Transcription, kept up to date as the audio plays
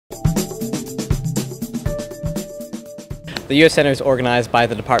The U.S. Center is organized by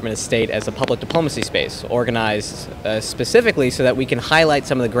the Department of State as a public diplomacy space, organized specifically so that we can highlight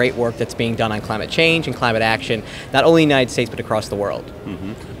some of the great work that's being done on climate change and climate action, not only in the United States but across the world.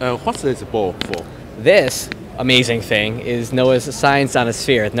 What's this for? This amazing thing is NOAA's Science on a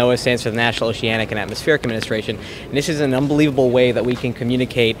Sphere. NOAA stands for the National Oceanic and Atmospheric Administration, and this is an unbelievable way that we can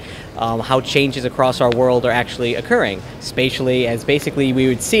communicate how changes across our world are actually occurring spatially, as basically we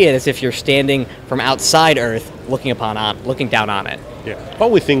would see it as if you're standing from outside Earth looking down on it. Yeah.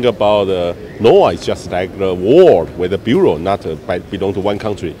 What we think about NOAA is just like the world with a bureau, not belong to one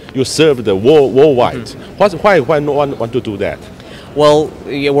country. You serve the worldwide. Why no one want to do that? Well,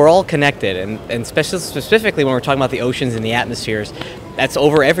 we're all connected, and specifically when we're talking about the oceans and the atmospheres, that's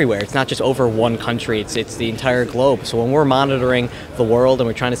over everywhere. It's not just over one country, it's the entire globe. So when we're monitoring the world and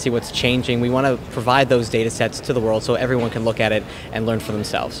we're trying to see what's changing, we want to provide those data sets to the world so everyone can look at it and learn for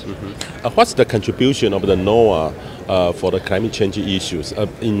themselves. What's the contribution of the NOAA for the climate change issues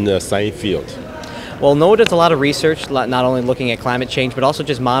in the science field? Well, NOAA does a lot of research, not only looking at climate change, but also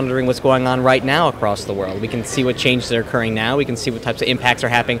just monitoring what's going on right now across the world. We can see what changes are occurring now. We can see what types of impacts are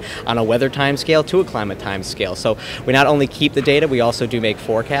happening on a weather time scale to a climate time scale. So we not only keep the data, we also do make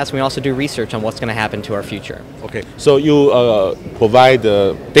forecasts. We also do research on what's going to happen to our future. Okay, so you provide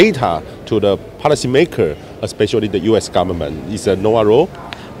data to the policymaker, especially the U.S. government. Is a NOAA role?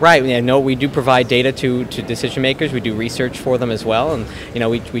 Right. Yeah, we do provide data to decision makers. We do research for them as well, and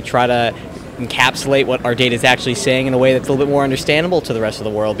we try to encapsulate what our data is actually saying in a way that's a little bit more understandable to the rest of the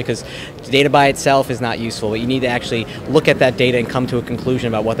world, because data by itself is not useful, but you need to actually look at that data and come to a conclusion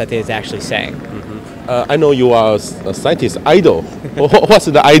about what that data is actually saying. I know you are a scientist idol. What's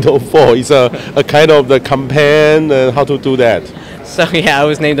the idol for? It's a kind of the campaign, how to do that? So yeah, I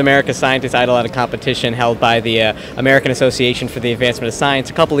was named America's Scientist Idol at a competition held by the American Association for the Advancement of Science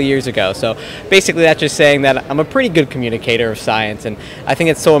a couple of years ago. So basically that's just saying that I'm a pretty good communicator of science, and I think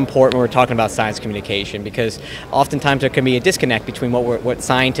it's so important when we're talking about science communication, because oftentimes there can be a disconnect between what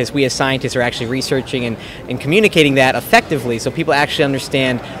we as scientists are actually researching and communicating that effectively, so people actually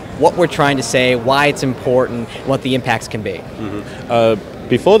understand what we're trying to say, why it's important, what the impacts can be.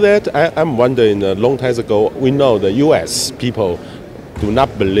 Before that, I'm wondering, a long time ago, we know the U.S. people do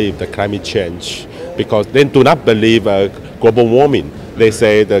not believe the climate change because they do not believe global warming. They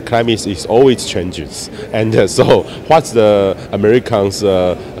say the climate is always changes. And so what's the Americans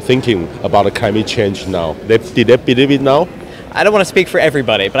thinking about the climate change now? Did they believe it now? I don't want to speak for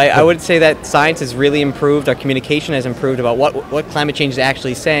everybody, but I would say that science has really improved, our communication has improved about what climate change is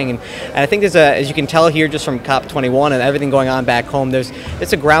actually saying, and I think there's as you can tell here just from COP21 and everything going on back home,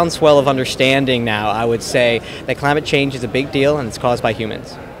 it's a groundswell of understanding now, I would say, that climate change is a big deal and it's caused by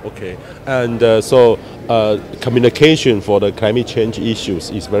humans. Okay, and so communication for the climate change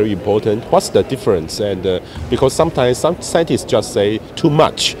issues is very important. What's the difference? And because sometimes some scientists just say too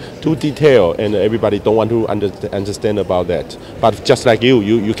much, too detailed, and everybody don't want to understand about that. But just like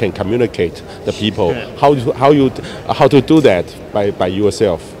you can communicate the people. How to do that by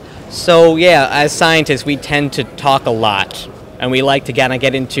yourself? So yeah, as scientists, we tend to talk a lot, and we like to kind of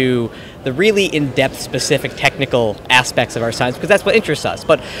get into the really in-depth, specific, technical aspects of our science, because that's what interests us.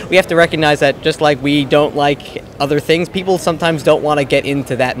 But we have to recognize that just like we don't like other things, people sometimes don't want to get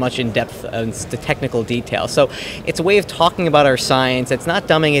into that much in-depth, the technical details. So it's a way of talking about our science. It's not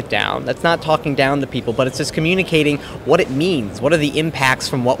dumbing it down. That's not talking down to people, but it's just communicating what it means. What are the impacts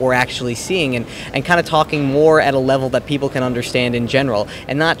from what we're actually seeing, and kind of talking more at a level that people can understand in general,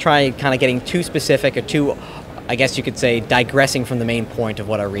 and not try kind of getting too specific or too, I guess you could say, digressing from the main point of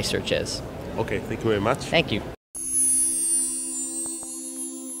what our research is. Okay, thank you very much. Thank you.